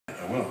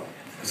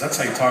Because that's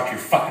how you talk to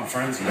your fucking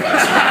friends, you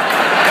guys.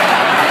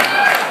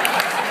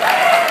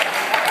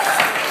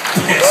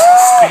 Piss,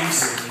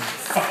 space,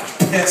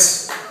 fucking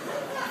piss.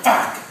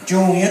 Fuck,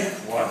 Julian.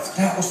 What?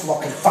 That was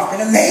looking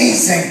fucking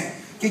amazing.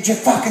 Did you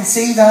fucking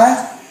see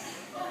that?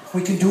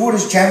 We can do it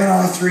as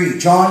Gemini 3.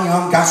 John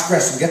Young, Gus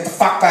Grissom. Get the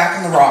fuck back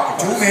in the rocket.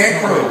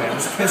 Two-man crew. Two-man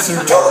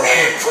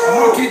crew.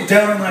 I'm not getting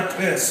down on that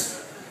piss.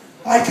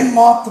 I can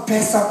mop the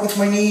piss up with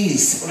my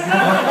knees.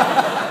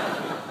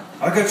 I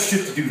got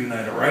shit to do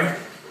tonight, alright?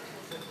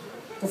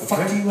 The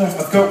fuck do you have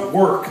to I've got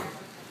work.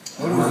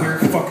 I'm over here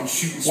fucking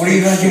shooting. What are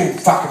you gonna do?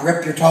 Fucking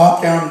rip your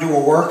top down and do a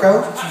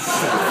workout?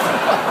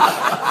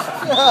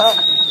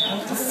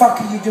 What the fuck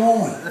are you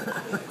doing?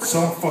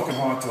 Some fucking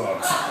hot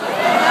dogs.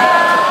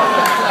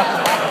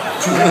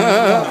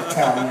 Don't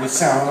tell me you're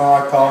selling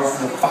hot dogs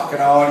to the fucking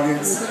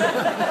audience.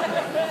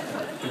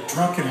 They're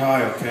drunk and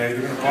high, okay?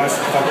 They're gonna buy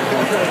some fucking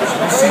hot dogs. You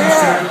want to see me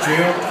stay out of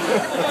jail?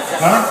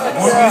 Huh? You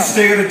want me to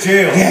stay out of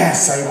jail?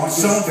 Yes, I want you to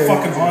Some stay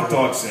fucking hot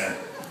dogs then.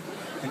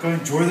 Think I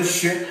enjoy this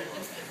shit?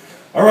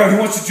 Alright, who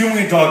wants a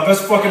Julian dog?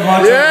 Best fucking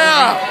hot dog.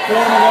 Yeah! Go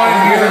on the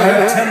line here.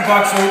 Have $10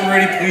 over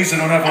ready, please.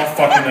 I don't have all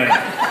fucking night.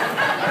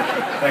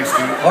 Thanks,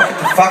 dude. Look at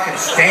the fucking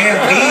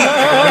stampede.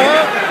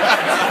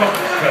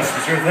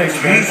 Customers here. Thanks,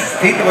 man. Jesus,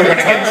 people are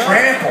gonna get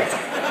trampled.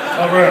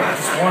 Alright,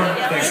 just one.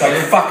 Thanks, It's like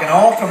a fucking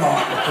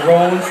Altamont with the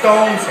Rolling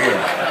Stones here.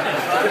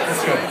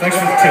 Let's go. Thanks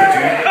for the tip,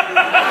 dude.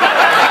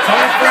 Tell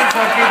your friends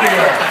how good they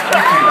are.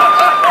 Thank you.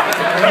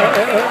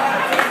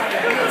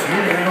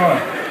 Dude, hang on.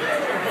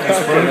 Thanks,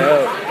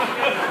 brother.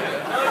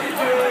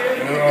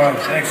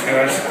 Thanks,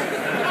 guys.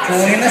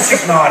 Julian, this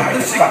is not how you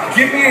fucking...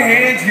 Give me a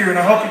hand here and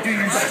I'll help you do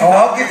your stuff. Oh,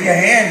 I'll give you a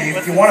hand.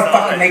 If you want to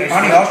fucking make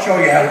money, I'll show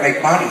you how to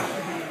make money.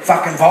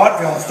 Fucking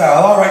vaudeville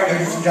style. All right,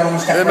 ladies and gentlemen.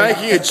 They're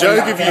making a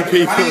joke of you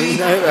people, you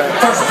know that.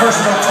 First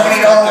person with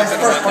 $20.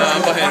 First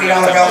person with $20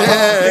 bill on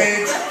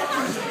stage.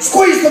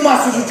 Squeeze the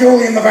muscles of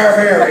Julian the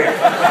Barbarian.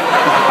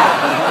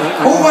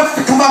 Who wants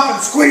to come up and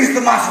squeeze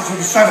the muscles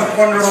with the seventh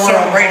wonder of the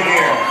world right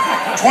here?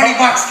 $20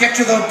 get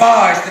you the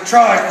buys, the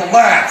tries, the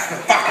laughs, the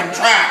fucking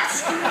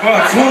traps.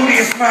 The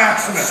gluteus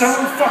maximus.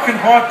 Selling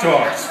fucking hot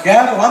dogs.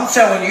 Yeah, well, I'm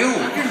selling you.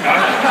 You're not.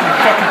 You're a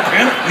fucking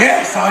pimp.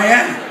 Yes, I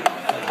am.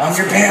 I'm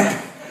your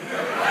pimp.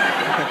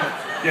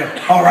 Yeah.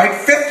 All right,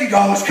 $50.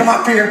 Come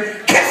up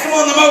here, kiss him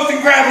on the mouth and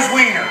grab his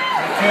wiener.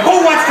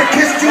 Who wants to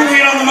kiss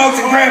Julian on the mouth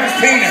and grab his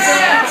penis?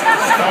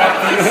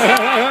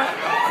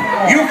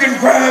 You can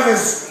grab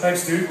his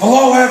Thanks, dude.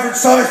 below average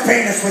size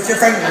penis with your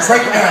fingers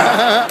right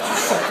now.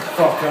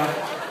 Fuck, huh?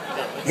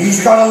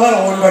 He's got a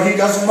little one, but he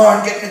doesn't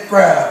mind getting it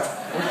grabbed.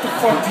 What the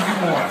fuck do you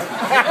want? Do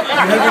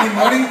you have any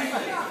money?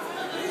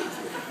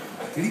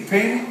 Did he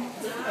pay me?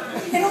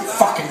 You don't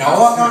fucking know.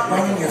 I'm not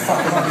running your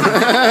fucking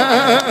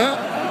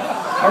money.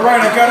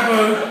 Alright, I got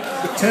about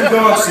 $10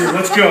 here.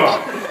 Let's go.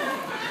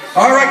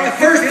 Alright, the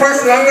first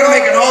person, I'm going to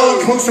make an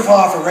all-inclusive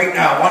offer right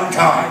now, one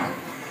time.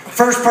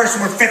 First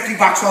person with $50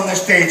 on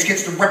this stage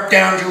gets to rip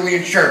down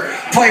Julian's shirt,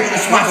 play with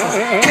his muscles,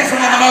 kiss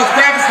him on the mouth,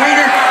 grab his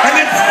wiener, and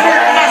then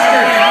squirt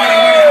mustard.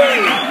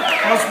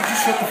 Would you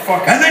shut the fuck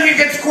up? And then you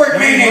get squirt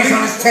mayonnaise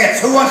on his tits.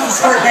 Who wants to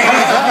squirt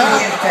mayonnaise on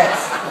Julian's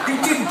tits? You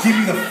didn't give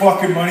me the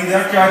fucking money.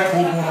 That guy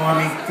pulled one on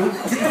me. Go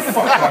get the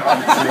fuck back to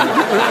the jail.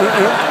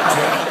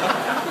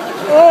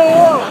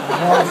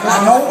 Does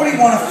nobody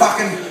want to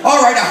fucking...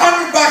 Alright,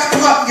 $100,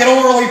 come up and get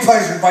orally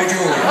pleasured by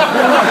Julian.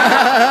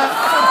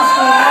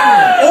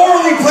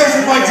 Orally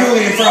pleasured by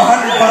Julian for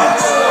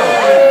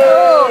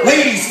 $100.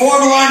 Ladies,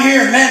 form a line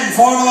here. Men,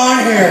 form a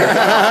line here.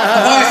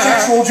 The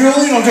bisexual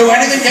Julian will do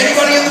anything to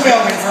anybody in the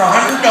building for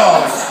 $100.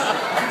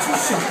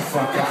 Shut the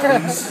fuck up,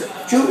 please.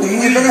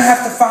 Julian, you're gonna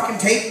have to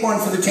fucking take one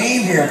for the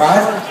team here,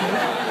 bud.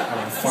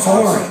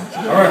 Sorry.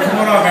 Alright,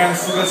 come on up, man.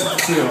 Let's look at some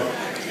seal.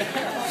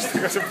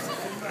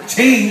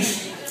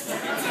 Change.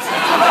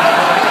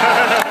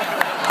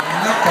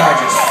 And that guy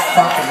just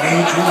fucking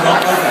made you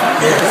look like a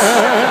bitch.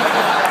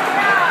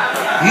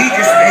 He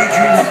just made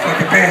you look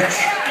like a bitch.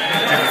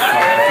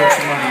 Put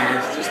some money here.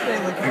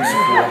 Things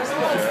are cool.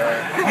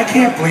 I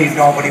can't believe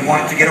nobody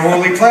wanted to get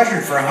orally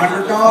pleasured for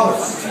 $100.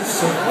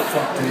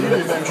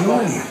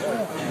 Julian.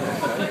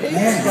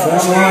 Man, form a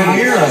line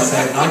here, I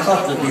said, and I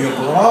thought there'd be a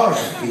barrage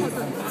of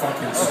people.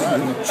 Fucking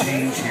stupid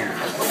change here.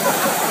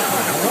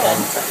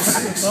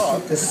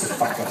 This is the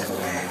fuck out of the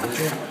way, would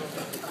you?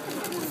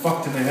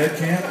 Fucked in the head,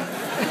 camp?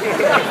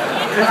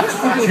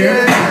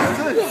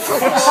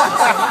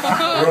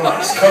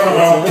 Relax, cover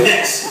all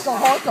this.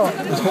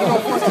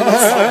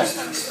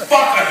 Fuck, I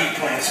hate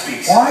playing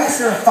speaks. Why is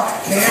there a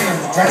fucking camera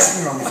in the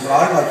dressing room is what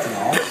I'd like to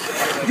know.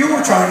 You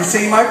were trying to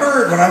see my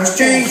bird when I was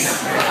changing.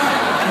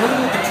 What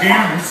about the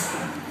cameras?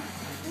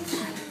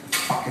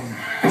 Fucking...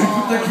 Did you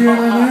put that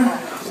camera in there?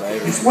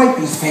 He's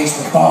wiping his face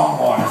with bomb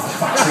water, for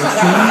fuck's sake,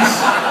 Julian.